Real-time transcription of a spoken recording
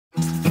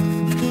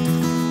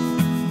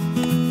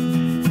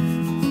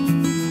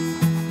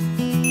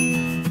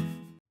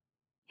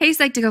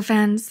Psych2Go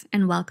fans,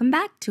 and welcome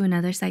back to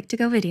another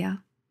Psych2Go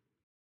video.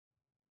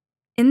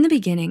 In the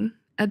beginning,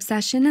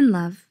 obsession and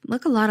love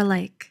look a lot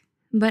alike,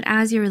 but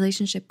as your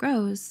relationship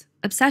grows,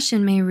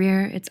 obsession may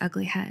rear its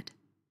ugly head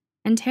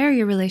and tear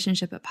your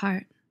relationship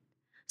apart.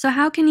 So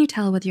how can you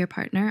tell whether your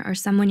partner or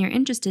someone you're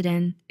interested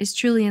in is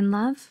truly in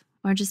love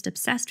or just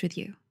obsessed with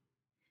you?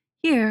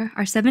 Here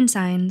are 7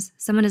 signs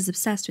someone is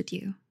obsessed with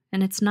you,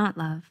 and it's not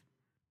love.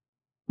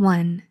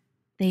 1.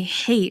 They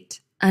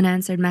hate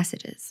unanswered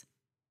messages.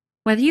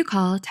 Whether you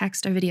call,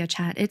 text, or video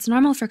chat, it's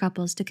normal for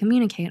couples to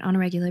communicate on a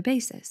regular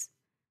basis.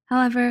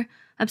 However,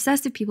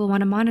 obsessive people want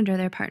to monitor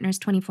their partners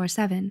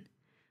 24/7.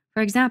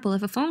 For example,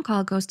 if a phone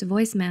call goes to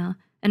voicemail,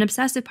 an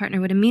obsessive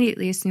partner would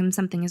immediately assume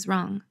something is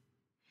wrong.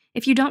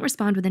 If you don't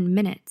respond within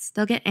minutes,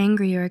 they'll get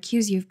angry or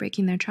accuse you of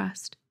breaking their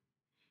trust.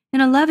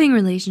 In a loving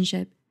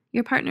relationship,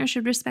 your partner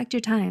should respect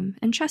your time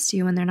and trust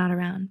you when they're not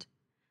around.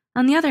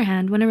 On the other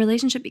hand, when a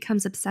relationship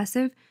becomes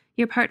obsessive,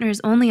 your partner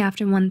is only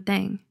after one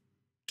thing: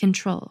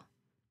 control.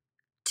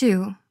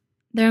 2.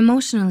 They're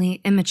emotionally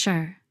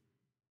immature.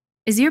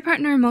 Is your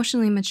partner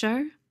emotionally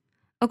mature?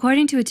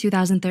 According to a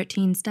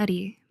 2013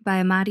 study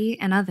by Ahmadi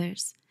and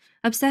others,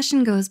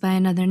 obsession goes by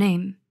another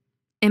name: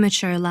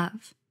 immature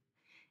love.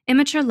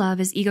 Immature love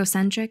is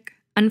egocentric,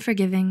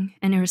 unforgiving,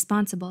 and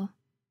irresponsible.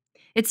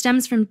 It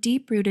stems from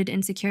deep-rooted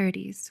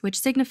insecurities, which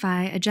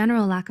signify a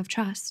general lack of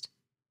trust.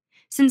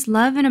 Since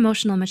love and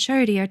emotional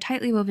maturity are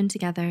tightly woven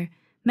together,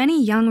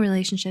 many young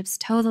relationships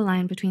toe the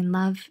line between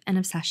love and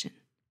obsession.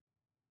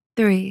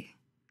 3.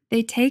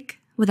 They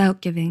take without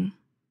giving.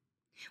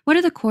 What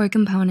are the core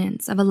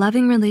components of a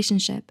loving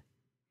relationship?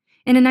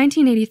 In a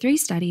 1983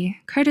 study,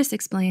 Curtis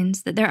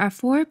explains that there are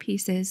 4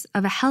 pieces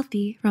of a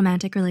healthy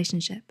romantic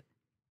relationship.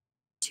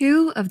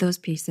 2 of those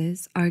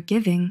pieces are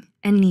giving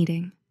and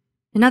needing.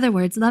 In other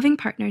words, loving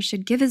partners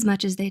should give as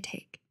much as they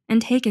take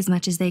and take as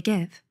much as they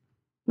give.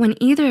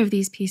 When either of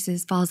these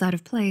pieces falls out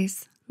of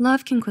place,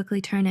 love can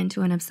quickly turn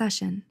into an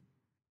obsession.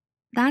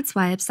 That's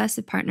why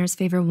obsessive partners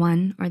favor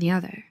one or the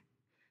other.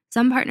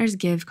 Some partners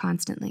give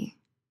constantly,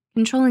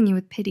 controlling you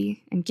with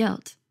pity and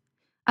guilt.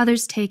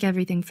 Others take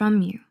everything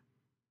from you,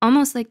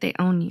 almost like they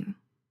own you.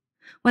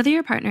 Whether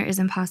your partner is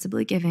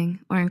impossibly giving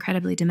or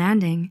incredibly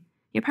demanding,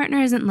 your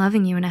partner isn't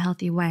loving you in a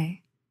healthy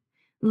way.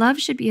 Love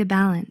should be a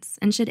balance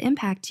and should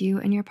impact you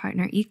and your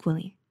partner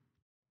equally.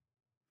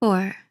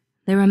 4.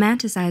 They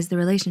romanticize the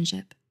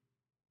relationship.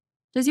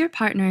 Does your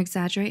partner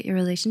exaggerate your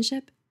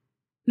relationship?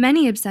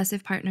 Many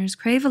obsessive partners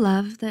crave a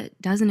love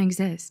that doesn't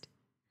exist.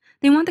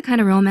 They want the kind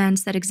of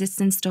romance that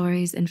exists in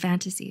stories and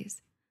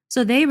fantasies,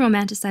 so they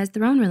romanticize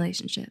their own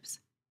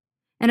relationships.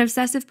 An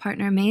obsessive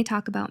partner may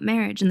talk about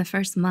marriage in the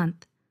first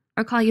month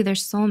or call you their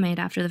soulmate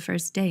after the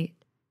first date.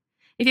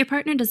 If your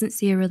partner doesn't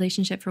see a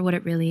relationship for what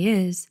it really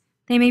is,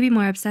 they may be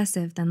more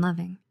obsessive than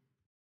loving.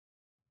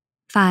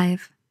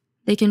 5.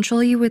 They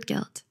control you with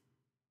guilt.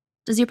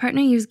 Does your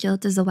partner use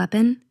guilt as a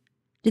weapon?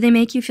 Do they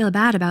make you feel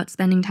bad about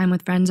spending time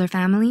with friends or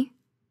family?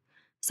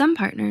 Some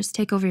partners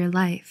take over your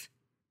life.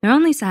 They're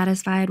only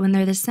satisfied when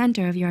they're the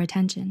center of your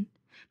attention.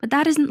 But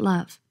that isn't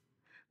love.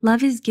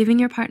 Love is giving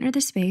your partner the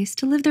space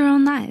to live their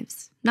own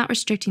lives, not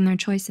restricting their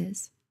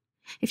choices.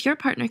 If your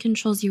partner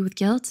controls you with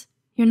guilt,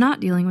 you're not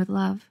dealing with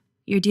love.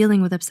 You're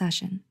dealing with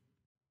obsession.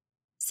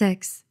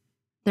 6.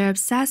 They're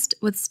obsessed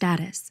with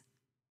status.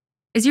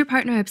 Is your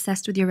partner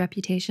obsessed with your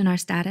reputation or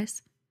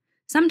status?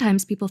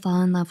 Sometimes people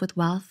fall in love with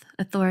wealth,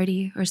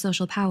 authority, or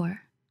social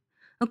power.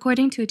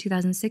 According to a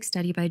 2006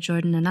 study by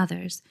Jordan and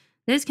others,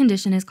 this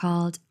condition is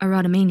called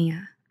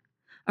erotomania.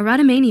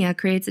 Erotomania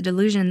creates a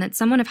delusion that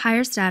someone of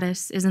higher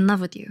status is in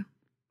love with you.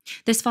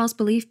 This false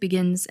belief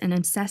begins an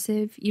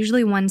obsessive,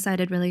 usually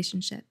one-sided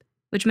relationship,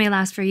 which may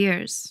last for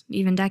years,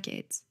 even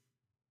decades.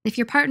 If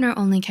your partner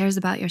only cares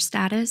about your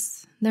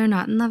status, they're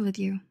not in love with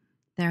you.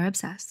 They're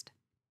obsessed.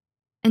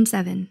 And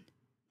 7,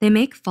 they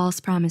make false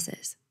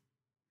promises.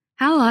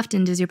 How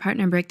often does your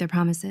partner break their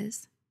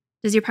promises?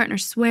 Does your partner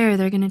swear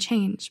they're going to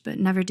change but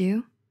never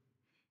do?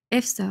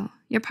 If so,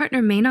 your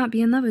partner may not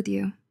be in love with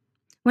you.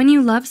 When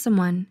you love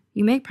someone,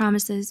 you make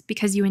promises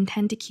because you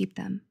intend to keep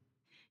them.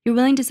 You're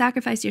willing to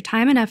sacrifice your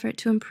time and effort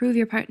to improve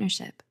your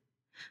partnership.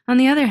 On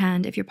the other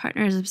hand, if your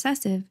partner is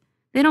obsessive,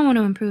 they don't want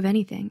to improve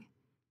anything.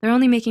 They're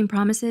only making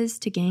promises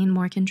to gain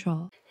more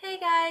control. Hey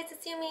guys,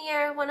 it's Yumi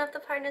here, one of the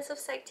partners of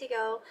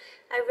Psych2Go.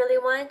 I really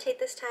want to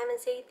take this time and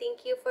say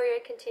thank you for your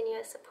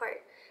continuous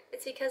support.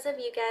 It's because of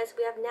you guys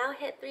we have now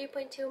hit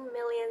 3.2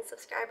 million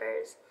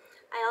subscribers.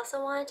 I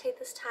also want to take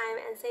this time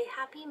and say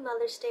Happy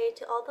Mother's Day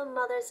to all the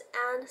mothers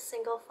and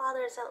single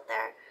fathers out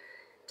there.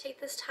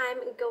 Take this time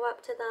and go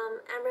up to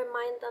them and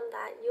remind them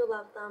that you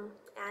love them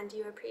and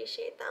you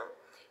appreciate them.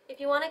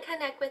 If you want to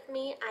connect with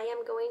me, I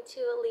am going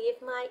to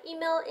leave my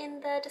email in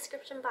the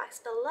description box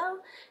below.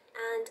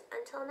 And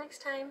until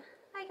next time,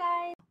 bye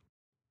guys!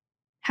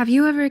 Have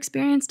you ever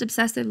experienced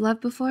obsessive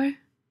love before?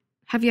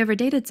 Have you ever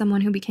dated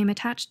someone who became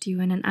attached to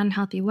you in an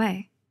unhealthy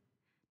way?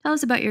 Tell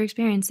us about your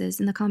experiences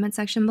in the comment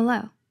section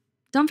below.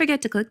 Don't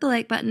forget to click the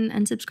like button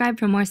and subscribe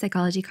for more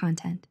psychology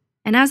content.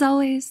 And as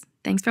always,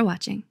 thanks for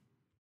watching.